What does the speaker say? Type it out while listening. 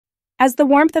As the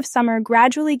warmth of summer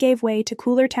gradually gave way to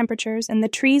cooler temperatures and the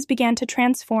trees began to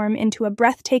transform into a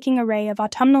breathtaking array of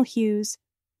autumnal hues,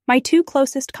 my two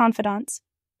closest confidants,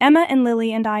 Emma and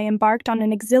Lily, and I embarked on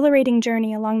an exhilarating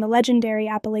journey along the legendary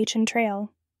Appalachian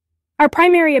Trail. Our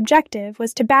primary objective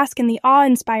was to bask in the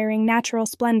awe-inspiring natural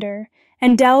splendor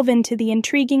and delve into the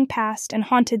intriguing past and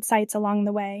haunted sites along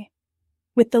the way.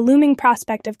 With the looming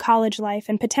prospect of college life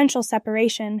and potential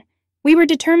separation, we were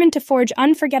determined to forge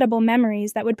unforgettable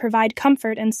memories that would provide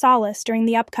comfort and solace during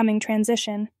the upcoming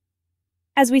transition.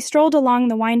 As we strolled along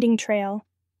the winding trail,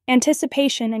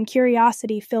 anticipation and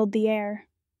curiosity filled the air.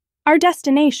 Our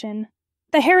destination,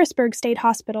 the Harrisburg State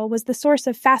Hospital, was the source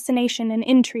of fascination and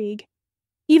intrigue.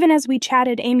 Even as we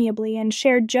chatted amiably and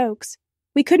shared jokes,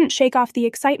 we couldn't shake off the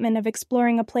excitement of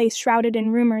exploring a place shrouded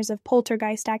in rumors of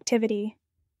poltergeist activity.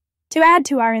 To add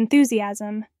to our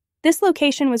enthusiasm, this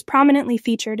location was prominently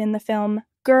featured in the film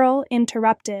Girl,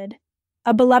 Interrupted,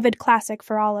 a beloved classic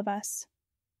for all of us.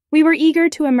 We were eager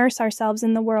to immerse ourselves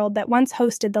in the world that once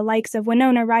hosted the likes of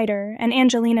Winona Ryder and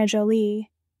Angelina Jolie,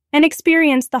 and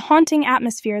experience the haunting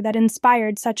atmosphere that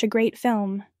inspired such a great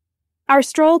film. Our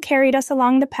stroll carried us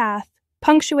along the path,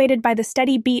 punctuated by the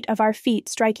steady beat of our feet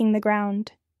striking the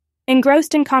ground.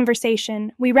 Engrossed in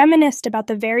conversation, we reminisced about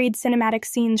the varied cinematic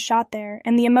scenes shot there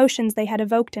and the emotions they had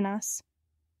evoked in us.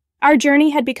 Our journey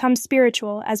had become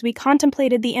spiritual as we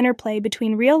contemplated the interplay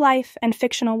between real life and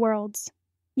fictional worlds.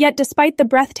 Yet despite the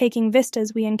breathtaking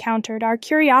vistas we encountered, our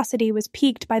curiosity was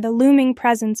piqued by the looming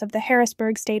presence of the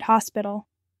Harrisburg State Hospital,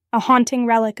 a haunting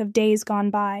relic of days gone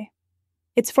by.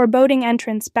 Its foreboding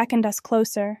entrance beckoned us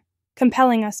closer,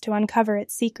 compelling us to uncover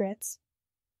its secrets.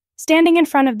 Standing in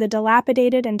front of the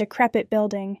dilapidated and decrepit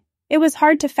building, it was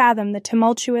hard to fathom the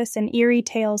tumultuous and eerie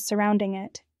tales surrounding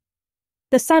it.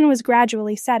 The sun was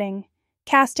gradually setting,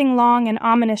 casting long and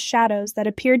ominous shadows that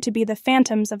appeared to be the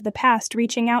phantoms of the past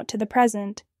reaching out to the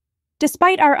present.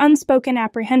 Despite our unspoken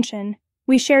apprehension,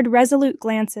 we shared resolute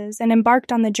glances and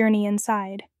embarked on the journey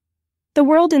inside. The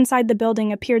world inside the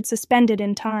building appeared suspended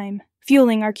in time,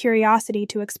 fueling our curiosity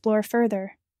to explore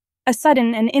further. A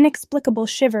sudden and inexplicable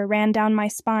shiver ran down my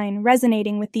spine,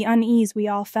 resonating with the unease we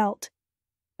all felt.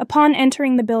 Upon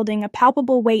entering the building, a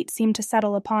palpable weight seemed to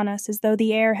settle upon us as though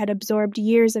the air had absorbed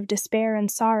years of despair and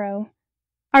sorrow.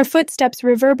 Our footsteps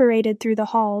reverberated through the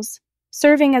halls,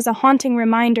 serving as a haunting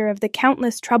reminder of the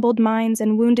countless troubled minds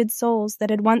and wounded souls that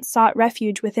had once sought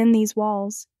refuge within these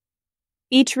walls.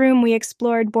 Each room we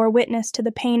explored bore witness to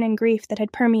the pain and grief that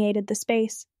had permeated the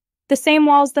space, the same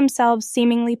walls themselves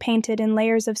seemingly painted in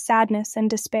layers of sadness and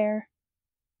despair.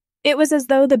 It was as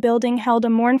though the building held a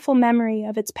mournful memory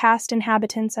of its past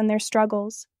inhabitants and their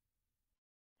struggles.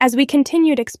 As we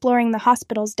continued exploring the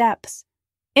hospital's depths,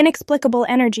 inexplicable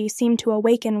energy seemed to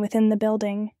awaken within the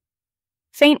building.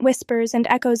 Faint whispers and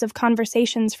echoes of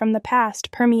conversations from the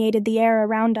past permeated the air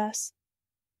around us.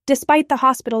 Despite the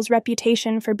hospital's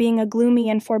reputation for being a gloomy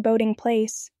and foreboding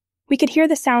place, we could hear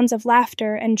the sounds of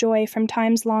laughter and joy from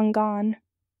times long gone.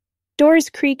 Doors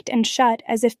creaked and shut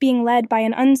as if being led by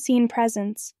an unseen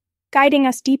presence, guiding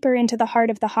us deeper into the heart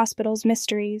of the hospital's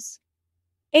mysteries.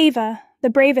 Ava, the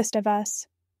bravest of us,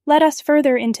 led us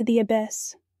further into the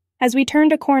abyss. As we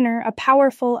turned a corner, a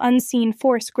powerful, unseen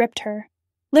force gripped her,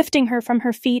 lifting her from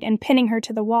her feet and pinning her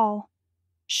to the wall.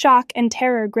 Shock and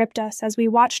terror gripped us as we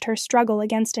watched her struggle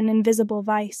against an invisible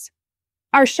vice.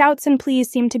 Our shouts and pleas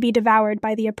seemed to be devoured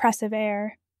by the oppressive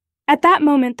air. At that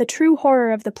moment, the true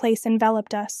horror of the place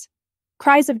enveloped us.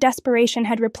 Cries of desperation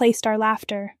had replaced our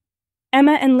laughter.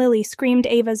 Emma and Lily screamed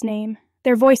Ava's name,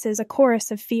 their voices a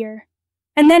chorus of fear.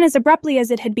 And then, as abruptly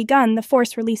as it had begun, the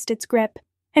force released its grip,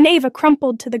 and Ava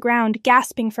crumpled to the ground,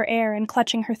 gasping for air and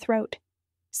clutching her throat.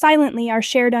 Silently, our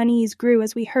shared unease grew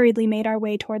as we hurriedly made our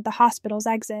way toward the hospital's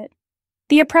exit.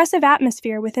 The oppressive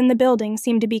atmosphere within the building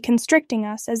seemed to be constricting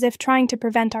us as if trying to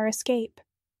prevent our escape.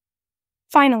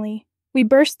 Finally, we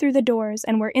burst through the doors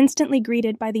and were instantly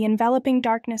greeted by the enveloping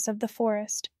darkness of the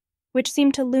forest, which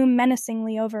seemed to loom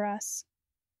menacingly over us.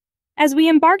 As we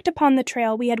embarked upon the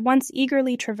trail we had once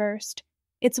eagerly traversed,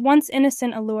 its once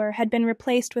innocent allure had been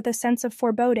replaced with a sense of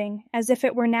foreboding, as if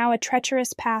it were now a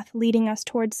treacherous path leading us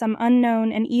toward some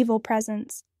unknown and evil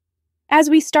presence. As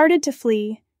we started to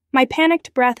flee, my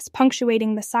panicked breaths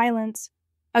punctuating the silence,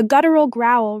 a guttural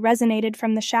growl resonated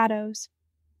from the shadows.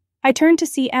 I turned to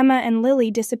see Emma and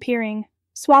Lily disappearing,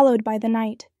 swallowed by the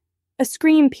night. A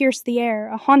scream pierced the air,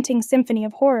 a haunting symphony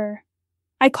of horror.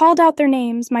 I called out their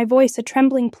names, my voice a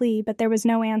trembling plea, but there was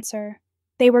no answer.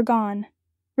 They were gone.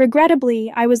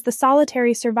 Regrettably, I was the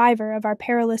solitary survivor of our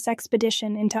perilous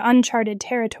expedition into uncharted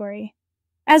territory.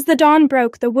 As the dawn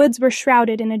broke, the woods were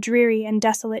shrouded in a dreary and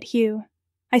desolate hue.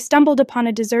 I stumbled upon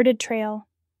a deserted trail,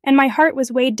 and my heart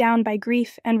was weighed down by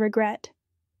grief and regret.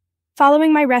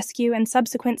 Following my rescue and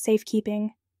subsequent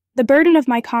safekeeping, the burden of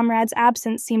my comrade's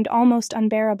absence seemed almost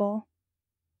unbearable.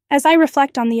 As I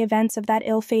reflect on the events of that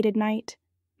ill-fated night,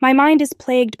 my mind is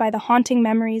plagued by the haunting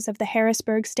memories of the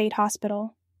Harrisburg State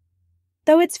Hospital.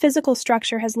 Though its physical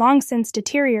structure has long since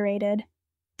deteriorated,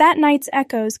 that night's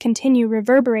echoes continue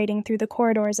reverberating through the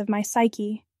corridors of my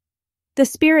psyche. The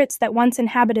spirits that once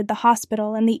inhabited the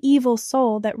hospital and the evil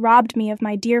soul that robbed me of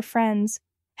my dear friends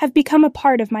have become a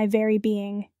part of my very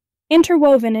being,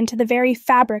 interwoven into the very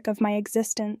fabric of my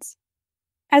existence.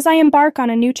 As I embark on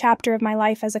a new chapter of my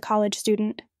life as a college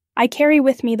student, I carry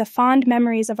with me the fond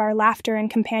memories of our laughter and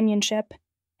companionship,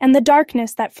 and the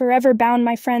darkness that forever bound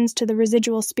my friends to the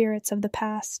residual spirits of the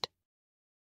past.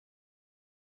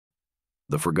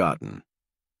 The Forgotten.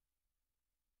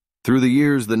 Through the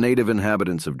years, the native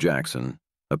inhabitants of Jackson,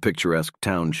 a picturesque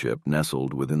township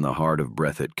nestled within the heart of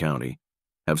Breathitt County,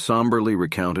 have somberly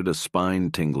recounted a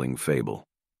spine-tingling fable.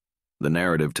 The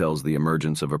narrative tells the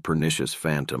emergence of a pernicious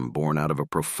phantom born out of a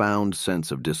profound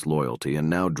sense of disloyalty and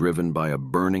now driven by a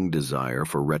burning desire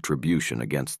for retribution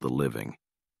against the living.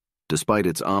 Despite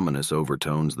its ominous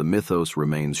overtones, the mythos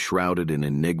remains shrouded in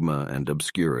enigma and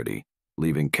obscurity,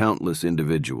 leaving countless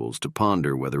individuals to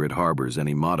ponder whether it harbors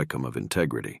any modicum of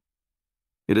integrity.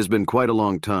 It has been quite a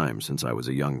long time since I was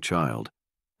a young child,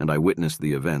 and I witnessed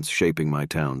the events shaping my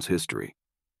town's history.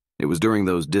 It was during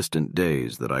those distant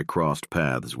days that I crossed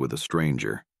paths with a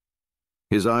stranger.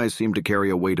 His eyes seemed to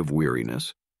carry a weight of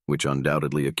weariness, which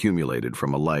undoubtedly accumulated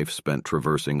from a life spent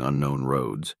traversing unknown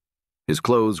roads. His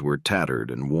clothes were tattered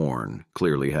and worn,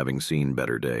 clearly having seen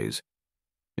better days.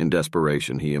 In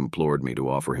desperation, he implored me to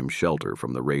offer him shelter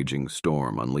from the raging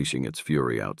storm unleashing its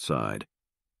fury outside.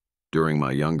 During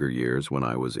my younger years, when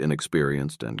I was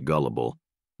inexperienced and gullible,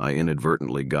 I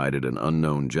inadvertently guided an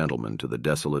unknown gentleman to the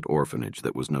desolate orphanage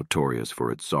that was notorious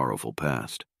for its sorrowful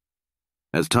past.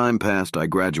 As time passed, I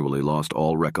gradually lost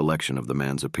all recollection of the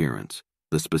man's appearance,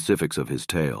 the specifics of his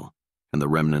tale, and the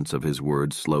remnants of his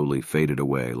words slowly faded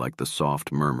away like the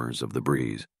soft murmurs of the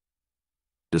breeze.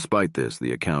 Despite this,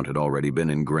 the account had already been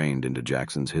ingrained into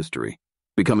Jackson's history,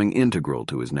 becoming integral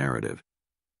to his narrative.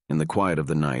 In the quiet of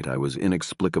the night, I was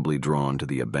inexplicably drawn to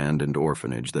the abandoned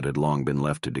orphanage that had long been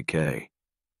left to decay.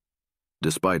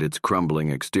 Despite its crumbling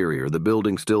exterior, the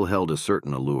building still held a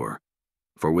certain allure,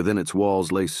 for within its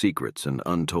walls lay secrets and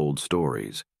untold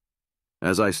stories.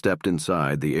 As I stepped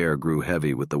inside, the air grew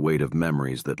heavy with the weight of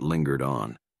memories that lingered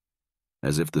on,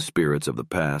 as if the spirits of the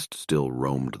past still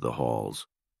roamed the halls.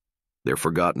 Their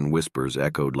forgotten whispers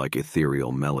echoed like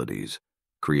ethereal melodies,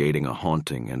 creating a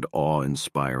haunting and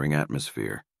awe-inspiring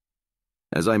atmosphere.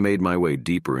 As I made my way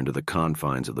deeper into the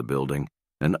confines of the building,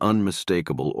 an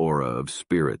unmistakable aura of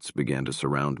spirits began to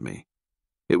surround me.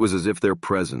 It was as if their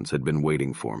presence had been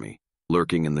waiting for me,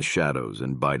 lurking in the shadows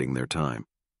and biding their time.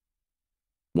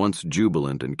 Once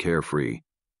jubilant and carefree,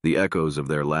 the echoes of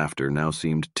their laughter now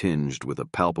seemed tinged with a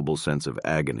palpable sense of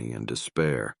agony and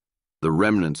despair, the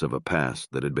remnants of a past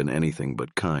that had been anything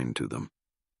but kind to them.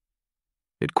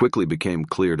 It quickly became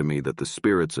clear to me that the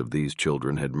spirits of these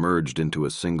children had merged into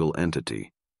a single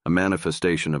entity, a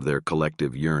manifestation of their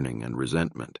collective yearning and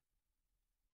resentment.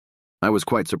 I was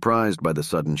quite surprised by the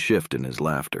sudden shift in his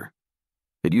laughter.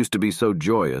 It used to be so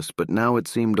joyous, but now it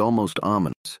seemed almost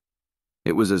ominous.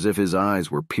 It was as if his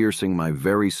eyes were piercing my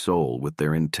very soul with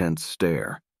their intense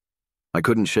stare. I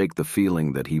couldn't shake the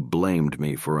feeling that he blamed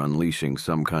me for unleashing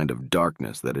some kind of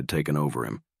darkness that had taken over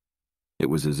him. It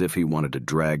was as if he wanted to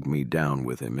drag me down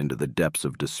with him into the depths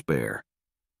of despair.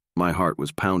 My heart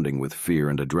was pounding with fear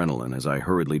and adrenaline as I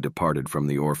hurriedly departed from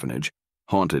the orphanage,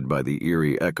 haunted by the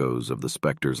eerie echoes of the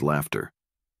specter's laughter.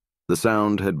 The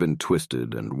sound had been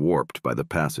twisted and warped by the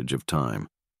passage of time,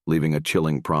 leaving a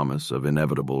chilling promise of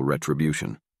inevitable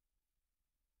retribution.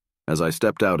 As I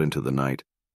stepped out into the night,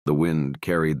 the wind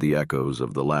carried the echoes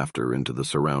of the laughter into the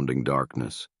surrounding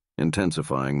darkness,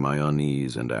 intensifying my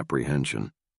unease and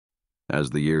apprehension.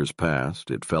 As the years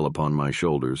passed, it fell upon my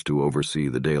shoulders to oversee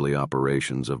the daily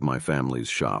operations of my family's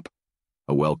shop,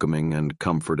 a welcoming and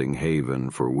comforting haven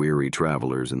for weary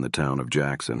travelers in the town of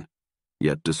Jackson.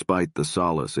 Yet despite the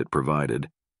solace it provided,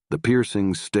 the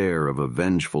piercing stare of a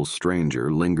vengeful stranger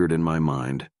lingered in my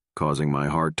mind, causing my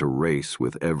heart to race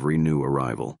with every new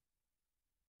arrival.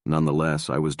 Nonetheless,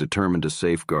 I was determined to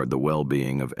safeguard the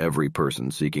well-being of every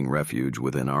person seeking refuge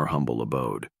within our humble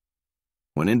abode.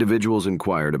 When individuals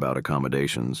inquired about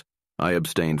accommodations, I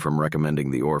abstained from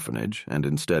recommending the orphanage and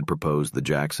instead proposed the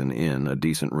Jackson Inn, a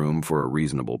decent room for a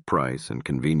reasonable price and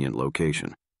convenient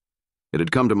location. It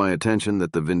had come to my attention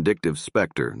that the vindictive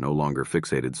specter, no longer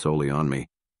fixated solely on me,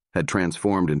 had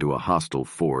transformed into a hostile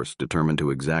force determined to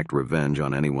exact revenge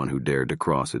on anyone who dared to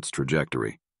cross its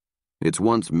trajectory. Its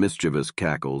once mischievous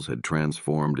cackles had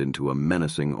transformed into a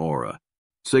menacing aura,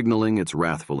 signaling its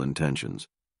wrathful intentions.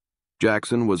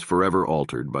 Jackson was forever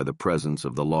altered by the presence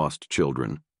of the lost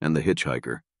children and the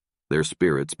hitchhiker, their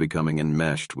spirits becoming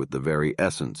enmeshed with the very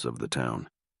essence of the town.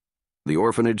 The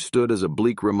orphanage stood as a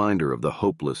bleak reminder of the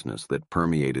hopelessness that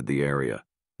permeated the area,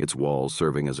 its walls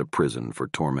serving as a prison for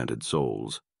tormented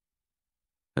souls.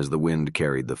 As the wind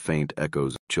carried the faint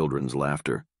echoes of children's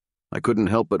laughter, I couldn't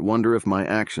help but wonder if my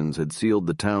actions had sealed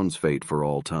the town's fate for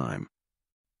all time.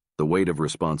 The weight of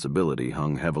responsibility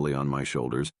hung heavily on my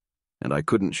shoulders, and I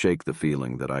couldn't shake the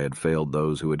feeling that I had failed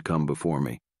those who had come before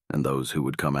me and those who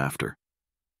would come after.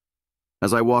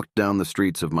 As I walked down the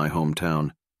streets of my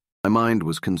hometown, my mind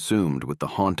was consumed with the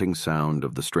haunting sound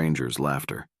of the stranger's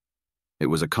laughter. It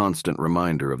was a constant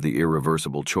reminder of the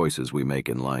irreversible choices we make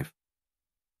in life.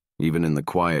 Even in the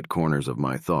quiet corners of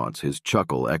my thoughts, his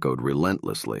chuckle echoed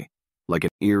relentlessly, like an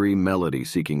eerie melody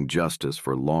seeking justice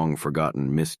for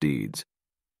long-forgotten misdeeds.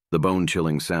 The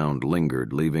bone-chilling sound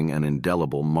lingered, leaving an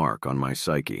indelible mark on my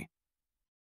psyche.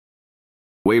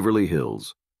 Waverly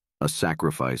Hills, a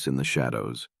sacrifice in the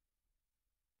shadows.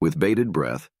 With bated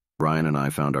breath, Brian and I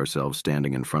found ourselves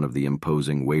standing in front of the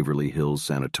imposing Waverly Hills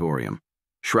Sanatorium,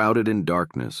 shrouded in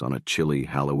darkness on a chilly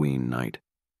Halloween night.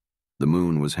 The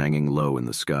moon was hanging low in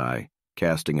the sky,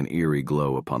 casting an eerie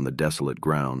glow upon the desolate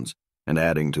grounds and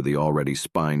adding to the already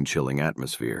spine-chilling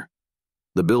atmosphere.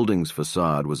 The building's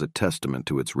facade was a testament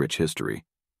to its rich history,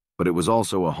 but it was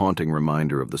also a haunting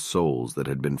reminder of the souls that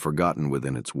had been forgotten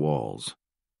within its walls.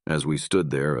 As we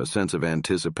stood there, a sense of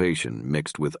anticipation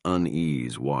mixed with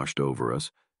unease washed over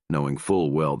us, knowing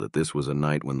full well that this was a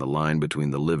night when the line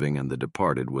between the living and the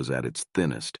departed was at its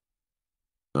thinnest.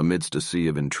 Amidst a sea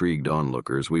of intrigued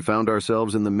onlookers, we found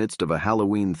ourselves in the midst of a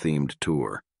Halloween-themed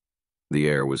tour. The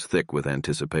air was thick with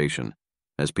anticipation,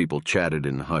 as people chatted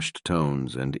in hushed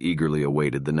tones and eagerly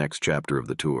awaited the next chapter of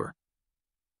the tour.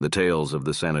 The tales of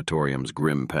the sanatorium's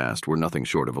grim past were nothing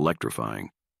short of electrifying,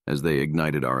 as they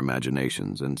ignited our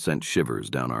imaginations and sent shivers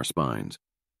down our spines.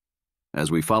 As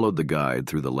we followed the guide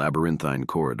through the labyrinthine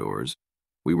corridors,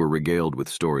 we were regaled with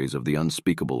stories of the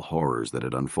unspeakable horrors that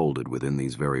had unfolded within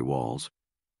these very walls.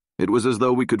 It was as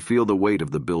though we could feel the weight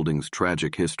of the building's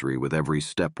tragic history with every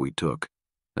step we took,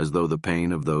 as though the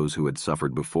pain of those who had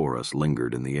suffered before us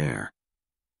lingered in the air.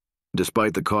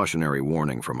 Despite the cautionary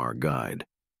warning from our guide,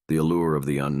 the allure of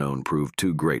the unknown proved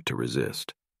too great to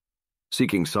resist.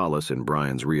 Seeking solace in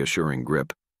Brian's reassuring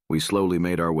grip, we slowly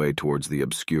made our way towards the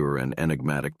obscure and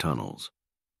enigmatic tunnels.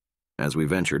 As we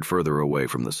ventured further away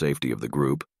from the safety of the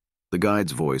group, the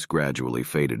guide's voice gradually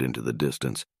faded into the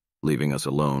distance, leaving us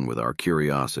alone with our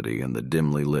curiosity and the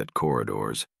dimly lit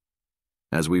corridors.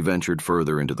 As we ventured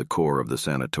further into the core of the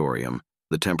sanatorium,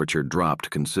 the temperature dropped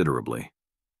considerably.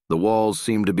 The walls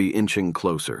seemed to be inching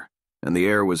closer, and the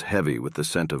air was heavy with the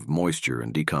scent of moisture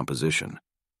and decomposition.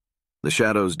 The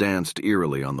shadows danced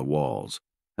eerily on the walls,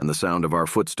 and the sound of our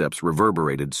footsteps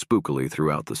reverberated spookily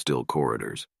throughout the still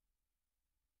corridors.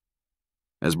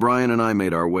 As Brian and I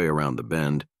made our way around the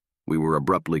bend, we were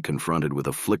abruptly confronted with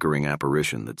a flickering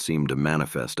apparition that seemed to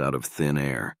manifest out of thin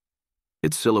air.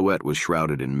 Its silhouette was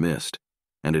shrouded in mist,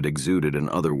 and it exuded an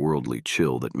otherworldly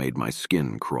chill that made my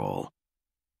skin crawl.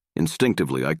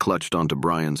 Instinctively, I clutched onto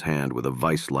Brian's hand with a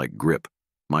vice-like grip,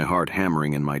 my heart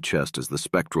hammering in my chest as the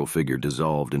spectral figure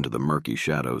dissolved into the murky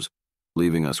shadows,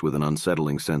 leaving us with an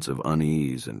unsettling sense of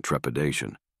unease and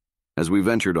trepidation. As we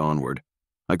ventured onward,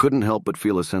 I couldn't help but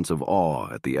feel a sense of awe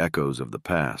at the echoes of the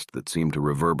past that seemed to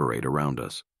reverberate around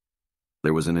us.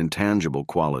 There was an intangible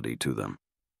quality to them,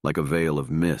 like a veil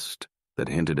of mist that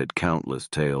hinted at countless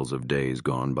tales of days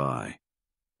gone by.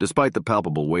 Despite the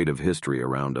palpable weight of history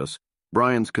around us,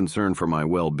 Brian's concern for my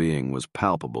well-being was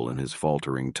palpable in his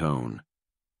faltering tone.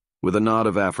 With a nod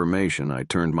of affirmation, I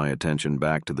turned my attention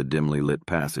back to the dimly lit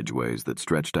passageways that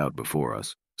stretched out before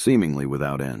us, seemingly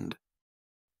without end.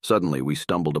 Suddenly, we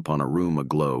stumbled upon a room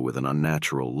aglow with an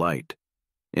unnatural light.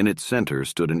 In its center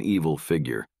stood an evil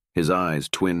figure, his eyes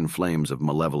twin flames of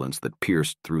malevolence that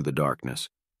pierced through the darkness.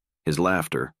 His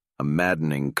laughter, a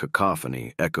maddening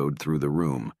cacophony, echoed through the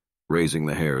room, raising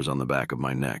the hairs on the back of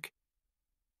my neck.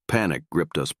 Panic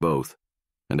gripped us both,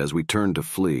 and as we turned to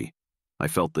flee, I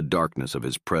felt the darkness of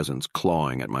his presence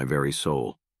clawing at my very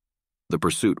soul. The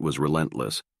pursuit was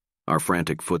relentless, our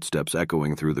frantic footsteps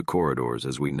echoing through the corridors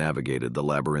as we navigated the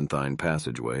labyrinthine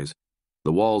passageways.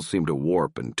 The walls seemed to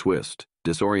warp and twist,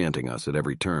 disorienting us at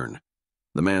every turn.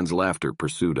 The man's laughter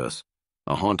pursued us,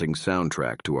 a haunting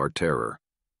soundtrack to our terror.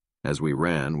 As we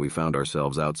ran, we found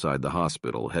ourselves outside the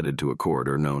hospital, headed to a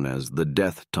corridor known as the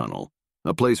Death Tunnel,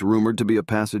 a place rumored to be a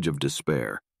passage of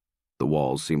despair. The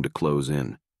walls seemed to close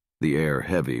in, the air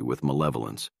heavy with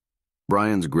malevolence.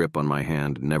 Brian's grip on my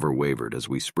hand never wavered as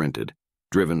we sprinted,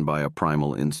 driven by a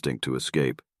primal instinct to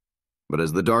escape. But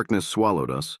as the darkness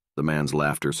swallowed us, the man's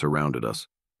laughter surrounded us,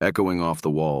 echoing off the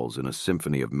walls in a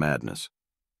symphony of madness.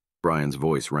 Brian's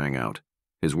voice rang out,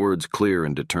 his words clear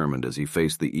and determined as he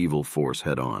faced the evil force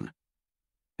head-on.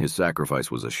 His sacrifice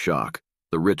was a shock,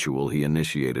 the ritual he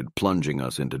initiated plunging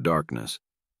us into darkness.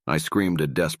 I screamed a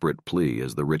desperate plea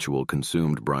as the ritual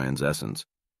consumed Brian's essence.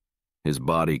 His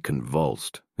body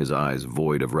convulsed, his eyes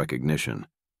void of recognition.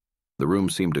 The room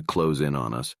seemed to close in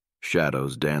on us,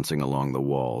 shadows dancing along the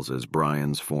walls as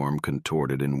Brian's form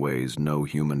contorted in ways no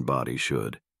human body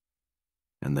should.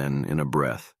 And then, in a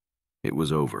breath, it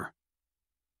was over.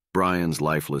 Brian's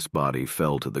lifeless body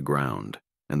fell to the ground,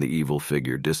 and the evil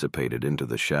figure dissipated into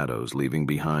the shadows, leaving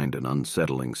behind an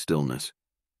unsettling stillness.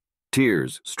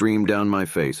 Tears streamed down my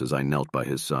face as I knelt by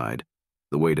his side,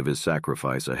 the weight of his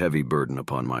sacrifice a heavy burden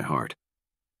upon my heart.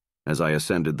 As I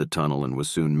ascended the tunnel and was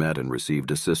soon met and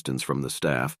received assistance from the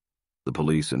staff, the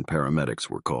police and paramedics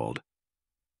were called.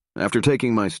 After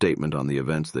taking my statement on the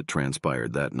events that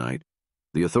transpired that night,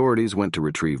 the authorities went to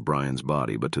retrieve Brian's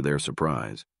body, but to their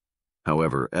surprise.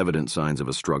 However, evident signs of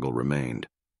a struggle remained.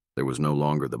 There was no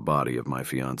longer the body of my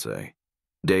fiancée.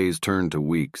 Days turned to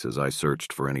weeks as I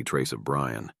searched for any trace of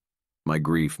Brian, my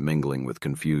grief mingling with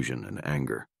confusion and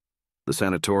anger. The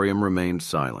sanatorium remained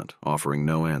silent, offering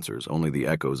no answers, only the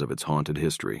echoes of its haunted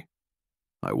history.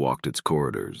 I walked its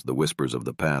corridors, the whispers of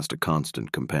the past a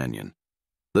constant companion.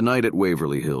 The night at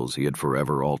Waverly Hills, he had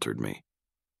forever altered me.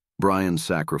 Brian's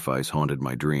sacrifice haunted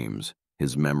my dreams,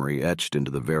 his memory etched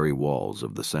into the very walls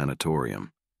of the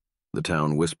sanatorium. The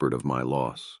town whispered of my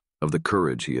loss, of the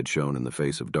courage he had shown in the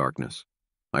face of darkness.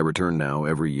 I returned now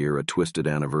every year, a twisted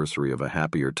anniversary of a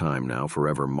happier time now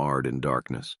forever marred in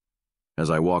darkness. As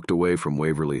I walked away from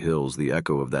Waverly Hills, the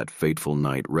echo of that fateful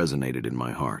night resonated in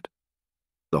my heart.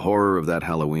 The horror of that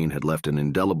Halloween had left an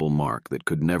indelible mark that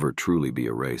could never truly be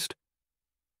erased.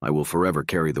 I will forever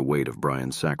carry the weight of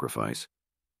Brian's sacrifice.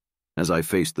 As I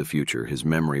faced the future, his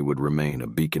memory would remain a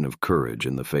beacon of courage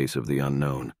in the face of the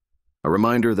unknown, a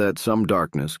reminder that some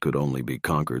darkness could only be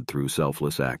conquered through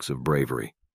selfless acts of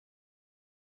bravery.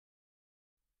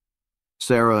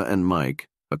 Sarah and Mike,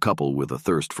 a couple with a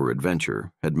thirst for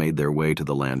adventure, had made their way to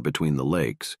the land between the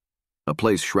lakes, a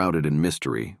place shrouded in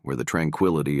mystery where the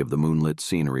tranquility of the moonlit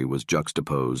scenery was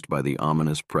juxtaposed by the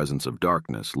ominous presence of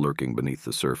darkness lurking beneath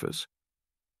the surface.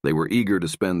 They were eager to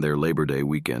spend their Labor Day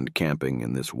weekend camping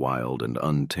in this wild and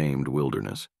untamed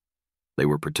wilderness. They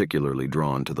were particularly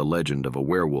drawn to the legend of a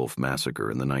werewolf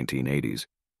massacre in the 1980s,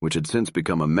 which had since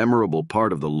become a memorable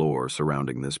part of the lore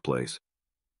surrounding this place.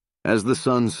 As the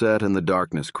sun set and the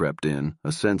darkness crept in,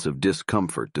 a sense of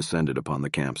discomfort descended upon the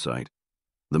campsite.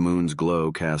 The moon's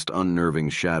glow cast unnerving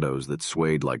shadows that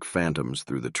swayed like phantoms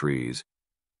through the trees.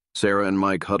 Sarah and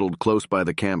Mike huddled close by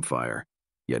the campfire,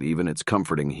 yet even its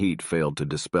comforting heat failed to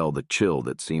dispel the chill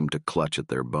that seemed to clutch at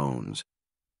their bones.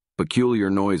 Peculiar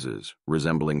noises,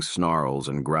 resembling snarls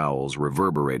and growls,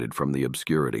 reverberated from the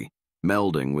obscurity,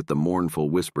 melding with the mournful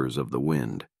whispers of the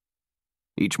wind.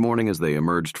 Each morning as they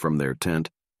emerged from their tent,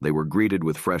 they were greeted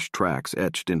with fresh tracks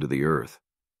etched into the earth.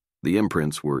 The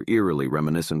imprints were eerily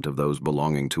reminiscent of those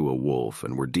belonging to a wolf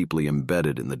and were deeply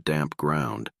embedded in the damp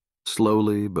ground,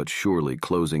 slowly but surely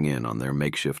closing in on their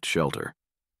makeshift shelter.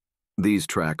 These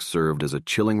tracks served as a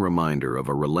chilling reminder of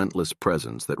a relentless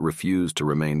presence that refused to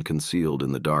remain concealed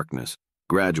in the darkness,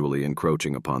 gradually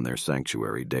encroaching upon their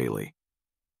sanctuary daily.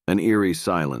 An eerie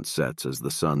silence sets as the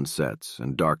sun sets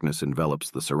and darkness envelops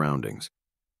the surroundings.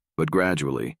 But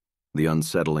gradually, the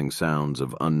unsettling sounds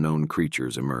of unknown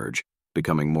creatures emerge,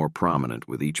 becoming more prominent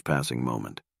with each passing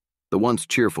moment. The once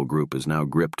cheerful group is now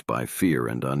gripped by fear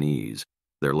and unease,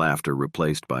 their laughter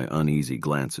replaced by uneasy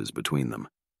glances between them.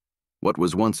 What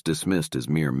was once dismissed as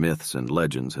mere myths and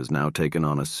legends has now taken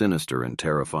on a sinister and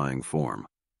terrifying form,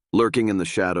 lurking in the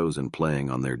shadows and playing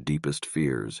on their deepest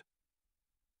fears.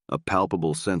 A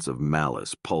palpable sense of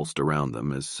malice pulsed around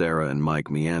them as Sarah and Mike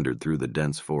meandered through the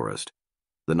dense forest.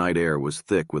 The night air was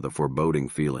thick with a foreboding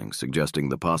feeling, suggesting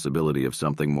the possibility of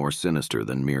something more sinister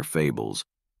than mere fables.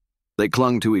 They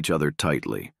clung to each other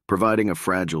tightly, providing a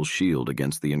fragile shield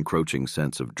against the encroaching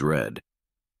sense of dread.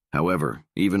 However,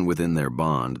 even within their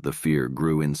bond, the fear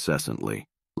grew incessantly,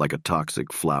 like a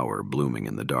toxic flower blooming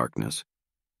in the darkness.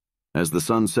 As the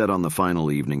sun set on the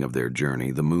final evening of their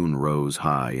journey, the moon rose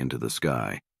high into the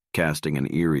sky, casting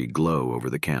an eerie glow over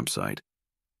the campsite.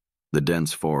 The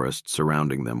dense forest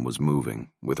surrounding them was moving,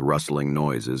 with rustling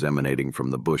noises emanating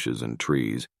from the bushes and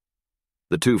trees.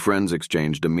 The two friends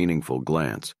exchanged a meaningful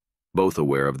glance, both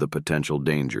aware of the potential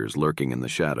dangers lurking in the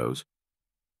shadows.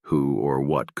 Who or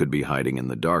what could be hiding in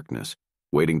the darkness,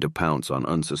 waiting to pounce on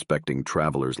unsuspecting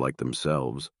travelers like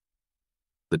themselves?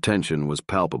 The tension was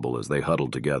palpable as they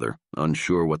huddled together,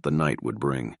 unsure what the night would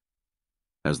bring.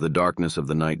 As the darkness of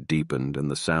the night deepened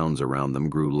and the sounds around them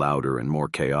grew louder and more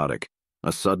chaotic,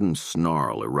 a sudden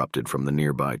snarl erupted from the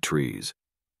nearby trees.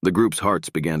 The group's hearts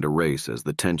began to race as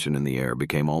the tension in the air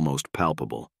became almost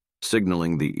palpable,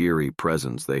 signaling the eerie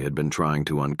presence they had been trying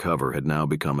to uncover had now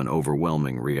become an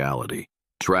overwhelming reality,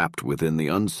 trapped within the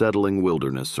unsettling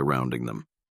wilderness surrounding them.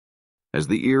 As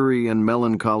the eerie and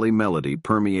melancholy melody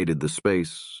permeated the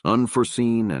space,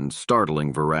 unforeseen and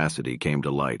startling veracity came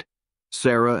to light.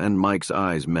 Sarah and Mike's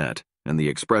eyes met, and the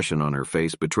expression on her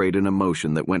face betrayed an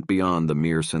emotion that went beyond the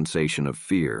mere sensation of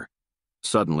fear.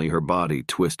 Suddenly her body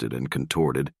twisted and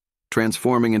contorted,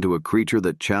 transforming into a creature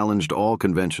that challenged all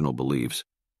conventional beliefs,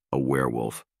 a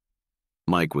werewolf.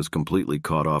 Mike was completely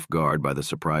caught off guard by the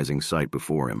surprising sight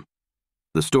before him.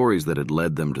 The stories that had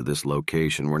led them to this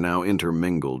location were now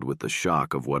intermingled with the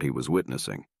shock of what he was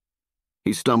witnessing.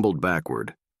 He stumbled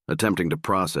backward, attempting to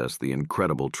process the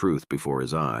incredible truth before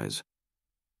his eyes.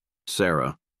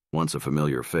 Sarah, once a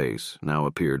familiar face, now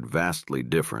appeared vastly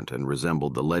different and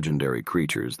resembled the legendary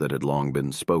creatures that had long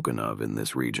been spoken of in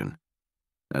this region.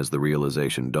 As the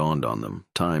realization dawned on them,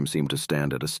 time seemed to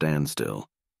stand at a standstill.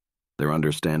 Their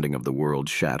understanding of the world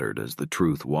shattered as the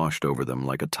truth washed over them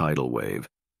like a tidal wave,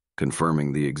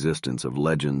 confirming the existence of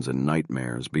legends and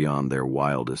nightmares beyond their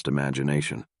wildest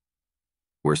imagination.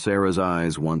 Where Sarah's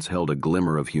eyes once held a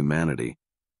glimmer of humanity,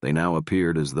 they now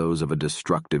appeared as those of a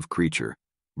destructive creature,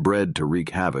 bred to wreak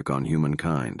havoc on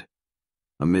humankind.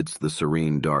 Amidst the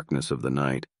serene darkness of the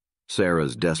night,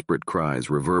 Sarah's desperate cries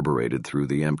reverberated through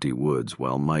the empty woods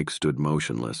while Mike stood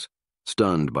motionless,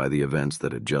 stunned by the events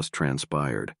that had just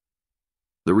transpired.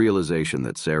 The realization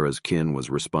that Sarah's kin was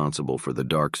responsible for the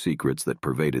dark secrets that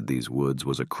pervaded these woods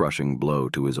was a crushing blow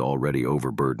to his already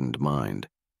overburdened mind.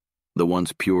 The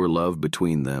once pure love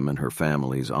between them and her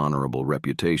family's honorable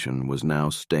reputation was now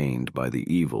stained by the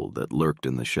evil that lurked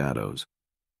in the shadows.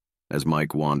 As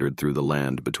Mike wandered through the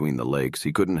land between the lakes,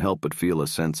 he couldn't help but feel a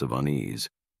sense of unease.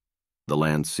 The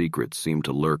land's secrets seemed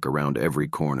to lurk around every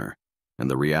corner,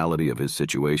 and the reality of his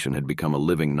situation had become a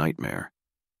living nightmare.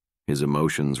 His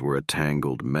emotions were a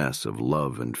tangled mess of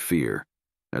love and fear,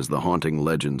 as the haunting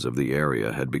legends of the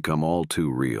area had become all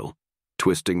too real,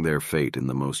 twisting their fate in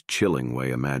the most chilling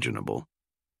way imaginable.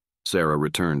 Sarah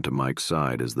returned to Mike's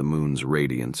side as the moon's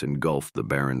radiance engulfed the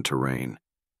barren terrain.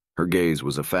 Her gaze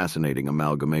was a fascinating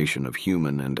amalgamation of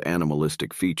human and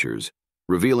animalistic features,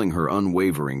 revealing her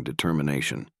unwavering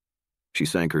determination. She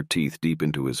sank her teeth deep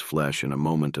into his flesh in a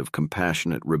moment of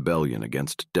compassionate rebellion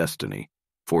against destiny,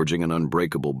 forging an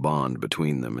unbreakable bond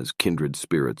between them as kindred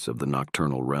spirits of the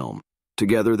nocturnal realm.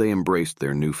 Together they embraced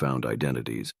their newfound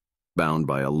identities, bound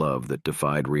by a love that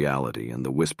defied reality and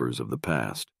the whispers of the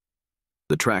past.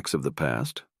 The tracks of the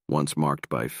past, once marked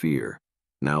by fear,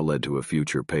 now led to a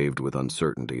future paved with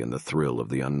uncertainty and the thrill of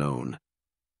the unknown.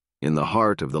 In the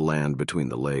heart of the land between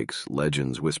the lakes,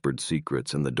 legends whispered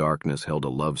secrets and the darkness held a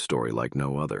love story like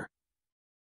no other.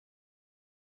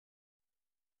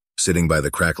 Sitting by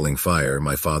the crackling fire,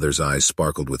 my father's eyes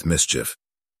sparkled with mischief,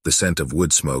 the scent of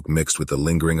wood smoke mixed with the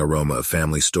lingering aroma of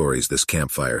family stories this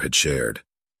campfire had shared.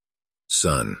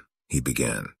 "Son," he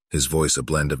began, his voice a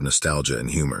blend of nostalgia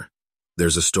and humor,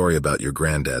 "there's a story about your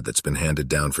granddad that's been handed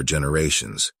down for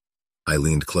generations." I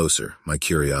leaned closer, my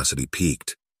curiosity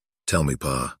piqued. "Tell me,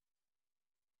 Pa."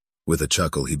 With a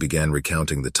chuckle, he began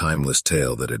recounting the timeless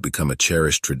tale that had become a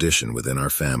cherished tradition within our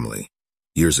family.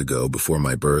 Years ago, before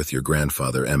my birth, your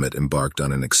grandfather Emmett embarked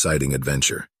on an exciting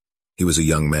adventure. He was a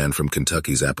young man from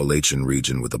Kentucky's Appalachian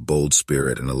region with a bold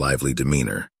spirit and a lively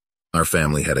demeanor. Our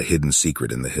family had a hidden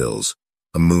secret in the hills,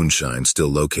 a moonshine still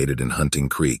located in Hunting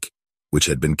Creek, which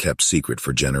had been kept secret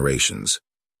for generations.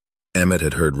 Emmett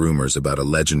had heard rumors about a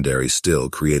legendary still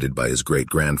created by his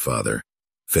great-grandfather,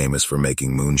 famous for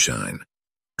making moonshine.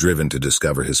 Driven to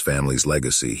discover his family's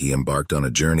legacy, he embarked on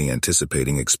a journey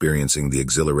anticipating experiencing the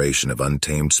exhilaration of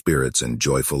untamed spirits and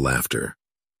joyful laughter.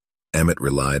 Emmett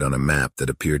relied on a map that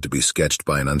appeared to be sketched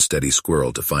by an unsteady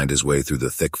squirrel to find his way through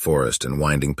the thick forest and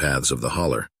winding paths of the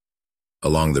holler.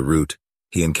 Along the route,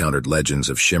 he encountered legends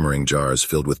of shimmering jars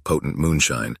filled with potent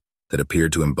moonshine that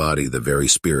appeared to embody the very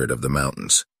spirit of the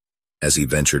mountains. As he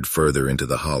ventured further into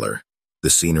the holler, the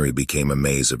scenery became a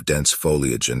maze of dense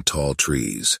foliage and tall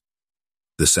trees.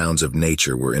 The sounds of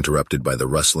nature were interrupted by the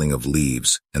rustling of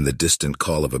leaves and the distant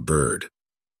call of a bird.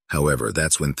 However,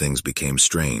 that's when things became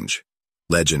strange.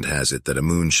 Legend has it that a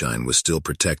moonshine was still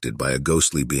protected by a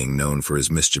ghostly being known for his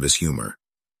mischievous humor.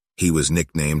 He was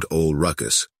nicknamed Old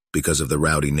Ruckus because of the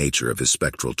rowdy nature of his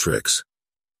spectral tricks.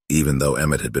 Even though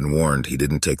Emmett had been warned, he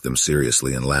didn't take them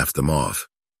seriously and laughed them off.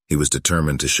 He was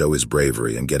determined to show his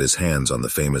bravery and get his hands on the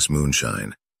famous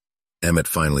moonshine. Emmett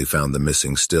finally found the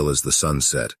missing still as the sun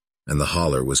set, and the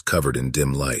holler was covered in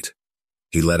dim light.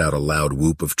 He let out a loud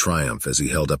whoop of triumph as he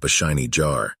held up a shiny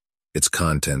jar, its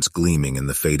contents gleaming in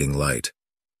the fading light.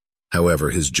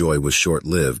 However, his joy was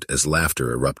short-lived as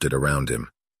laughter erupted around him.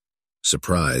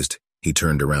 Surprised, he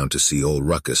turned around to see Old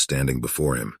Ruckus standing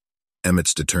before him.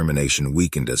 Emmett's determination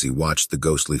weakened as he watched the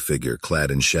ghostly figure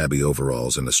clad in shabby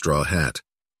overalls and a straw hat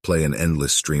play an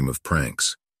endless stream of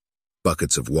pranks.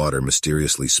 Buckets of water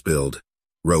mysteriously spilled,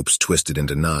 ropes twisted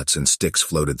into knots, and sticks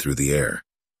floated through the air.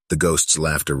 The ghost's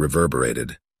laughter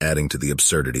reverberated, adding to the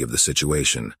absurdity of the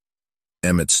situation.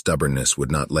 Emmett's stubbornness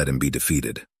would not let him be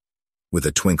defeated. With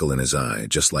a twinkle in his eye,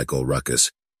 just like Old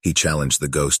Ruckus, he challenged the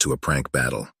ghost to a prank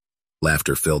battle.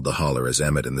 Laughter filled the holler as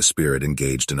Emmett and the spirit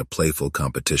engaged in a playful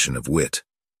competition of wit.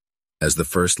 As the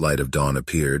first light of dawn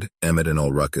appeared, Emmett and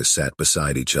Old Ruckus sat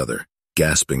beside each other,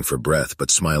 gasping for breath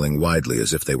but smiling widely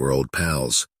as if they were old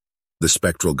pals. The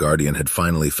spectral guardian had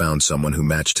finally found someone who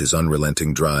matched his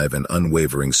unrelenting drive and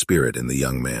unwavering spirit in the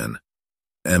young man.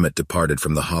 Emmett departed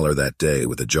from the holler that day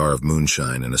with a jar of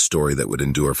moonshine and a story that would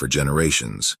endure for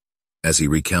generations. As he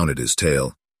recounted his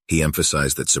tale, he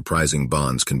emphasized that surprising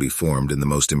bonds can be formed in the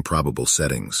most improbable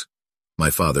settings.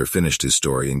 My father finished his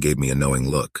story and gave me a knowing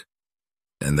look.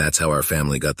 "And that's how our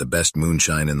family got the best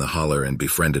moonshine in the holler and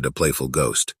befriended a playful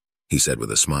ghost," he said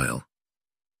with a smile.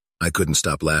 I couldn't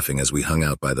stop laughing as we hung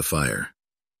out by the fire.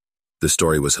 The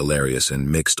story was hilarious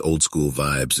and mixed old-school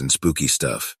vibes and spooky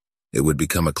stuff. It would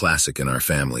become a classic in our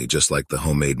family, just like the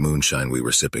homemade moonshine we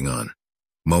were sipping on.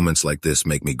 Moments like this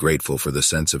make me grateful for the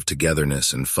sense of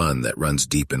togetherness and fun that runs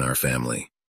deep in our family.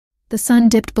 The sun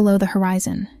dipped below the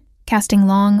horizon, casting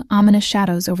long, ominous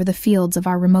shadows over the fields of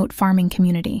our remote farming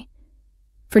community.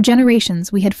 For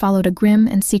generations, we had followed a grim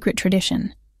and secret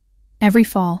tradition. Every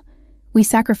fall, we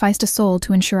sacrificed a soul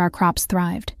to ensure our crops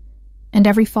thrived. And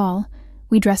every fall,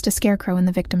 we dressed a scarecrow in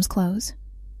the victim's clothes.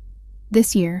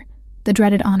 This year, the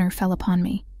dreaded honor fell upon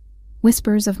me.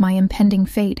 Whispers of my impending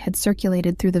fate had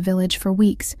circulated through the village for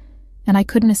weeks, and I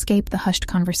couldn't escape the hushed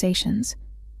conversations,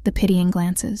 the pitying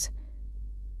glances.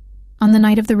 On the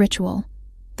night of the ritual,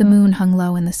 the moon hung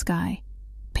low in the sky,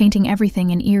 painting everything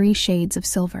in eerie shades of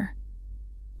silver.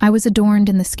 I was adorned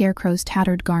in the scarecrow's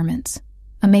tattered garments,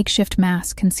 a makeshift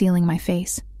mask concealing my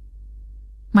face.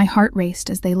 My heart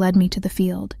raced as they led me to the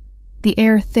field, the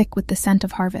air thick with the scent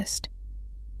of harvest.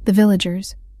 The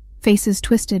villagers, faces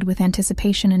twisted with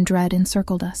anticipation and dread,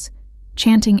 encircled us,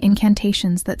 chanting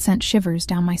incantations that sent shivers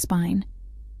down my spine.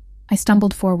 I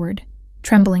stumbled forward,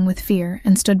 trembling with fear,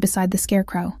 and stood beside the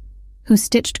scarecrow, whose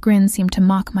stitched grin seemed to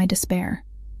mock my despair.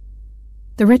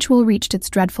 The ritual reached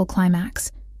its dreadful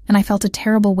climax, and I felt a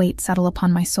terrible weight settle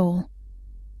upon my soul.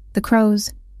 The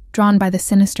crows, drawn by the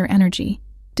sinister energy,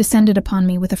 descended upon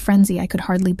me with a frenzy I could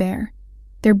hardly bear.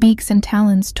 Their beaks and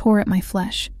talons tore at my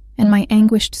flesh, and my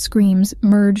anguished screams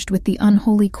merged with the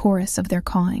unholy chorus of their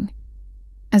cawing.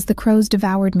 As the crows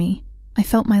devoured me, I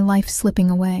felt my life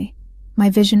slipping away, my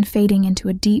vision fading into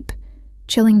a deep,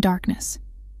 chilling darkness.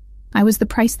 I was the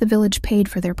price the village paid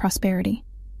for their prosperity,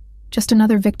 just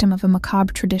another victim of a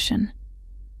macabre tradition.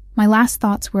 My last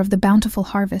thoughts were of the bountiful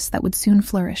harvest that would soon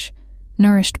flourish,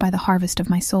 nourished by the harvest of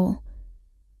my soul.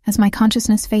 As my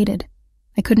consciousness faded,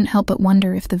 I couldn't help but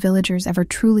wonder if the villagers ever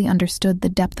truly understood the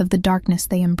depth of the darkness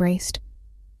they embraced,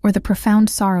 or the profound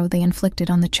sorrow they inflicted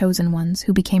on the chosen ones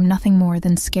who became nothing more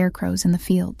than scarecrows in the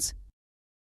fields.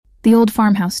 The old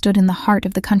farmhouse stood in the heart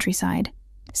of the countryside,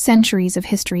 centuries of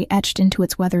history etched into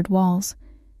its weathered walls.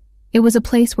 It was a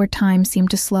place where time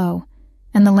seemed to slow,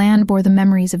 and the land bore the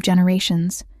memories of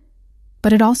generations.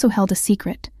 But it also held a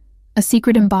secret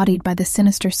embodied by the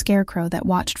sinister scarecrow that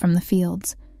watched from the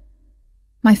fields.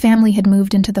 My family had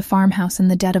moved into the farmhouse in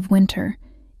the dead of winter,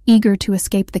 eager to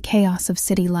escape the chaos of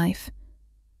city life.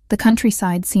 The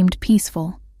countryside seemed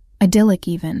peaceful, idyllic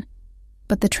even,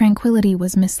 but the tranquility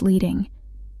was misleading.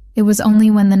 It was only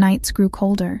when the nights grew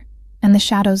colder and the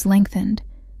shadows lengthened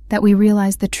that we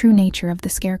realized the true nature of the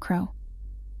scarecrow.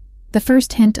 The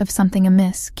first hint of something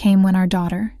amiss came when our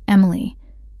daughter, Emily,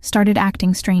 started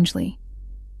acting strangely.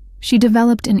 She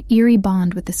developed an eerie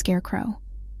bond with the scarecrow.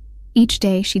 Each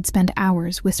day she'd spend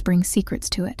hours whispering secrets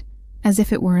to it, as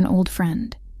if it were an old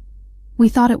friend. We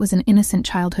thought it was an innocent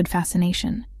childhood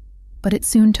fascination, but it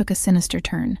soon took a sinister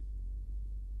turn.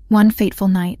 One fateful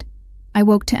night, I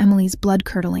woke to Emily's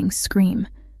blood-curdling scream,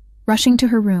 Rushing to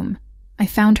her room, I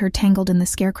found her tangled in the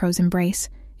scarecrow's embrace,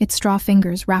 its straw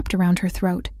fingers wrapped around her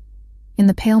throat. In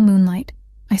the pale moonlight,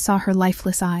 I saw her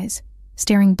lifeless eyes,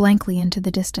 staring blankly into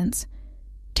the distance.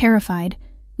 Terrified,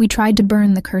 we tried to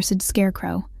burn the cursed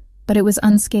scarecrow, but it was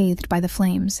unscathed by the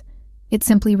flames. It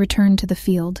simply returned to the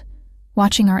field,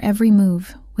 watching our every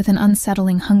move with an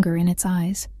unsettling hunger in its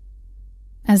eyes.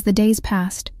 As the days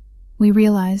passed, we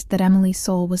realized that Emily's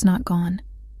soul was not gone.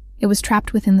 It was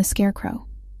trapped within the scarecrow.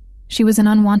 She was an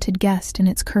unwanted guest in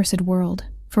its cursed world,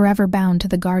 forever bound to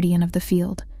the guardian of the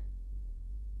field.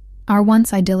 Our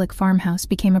once idyllic farmhouse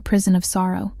became a prison of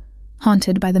sorrow,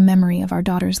 haunted by the memory of our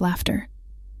daughter's laughter.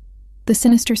 The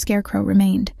sinister scarecrow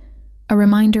remained, a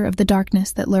reminder of the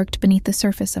darkness that lurked beneath the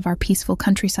surface of our peaceful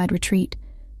countryside retreat.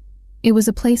 It was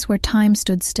a place where time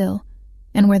stood still,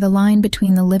 and where the line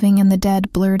between the living and the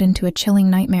dead blurred into a chilling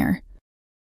nightmare.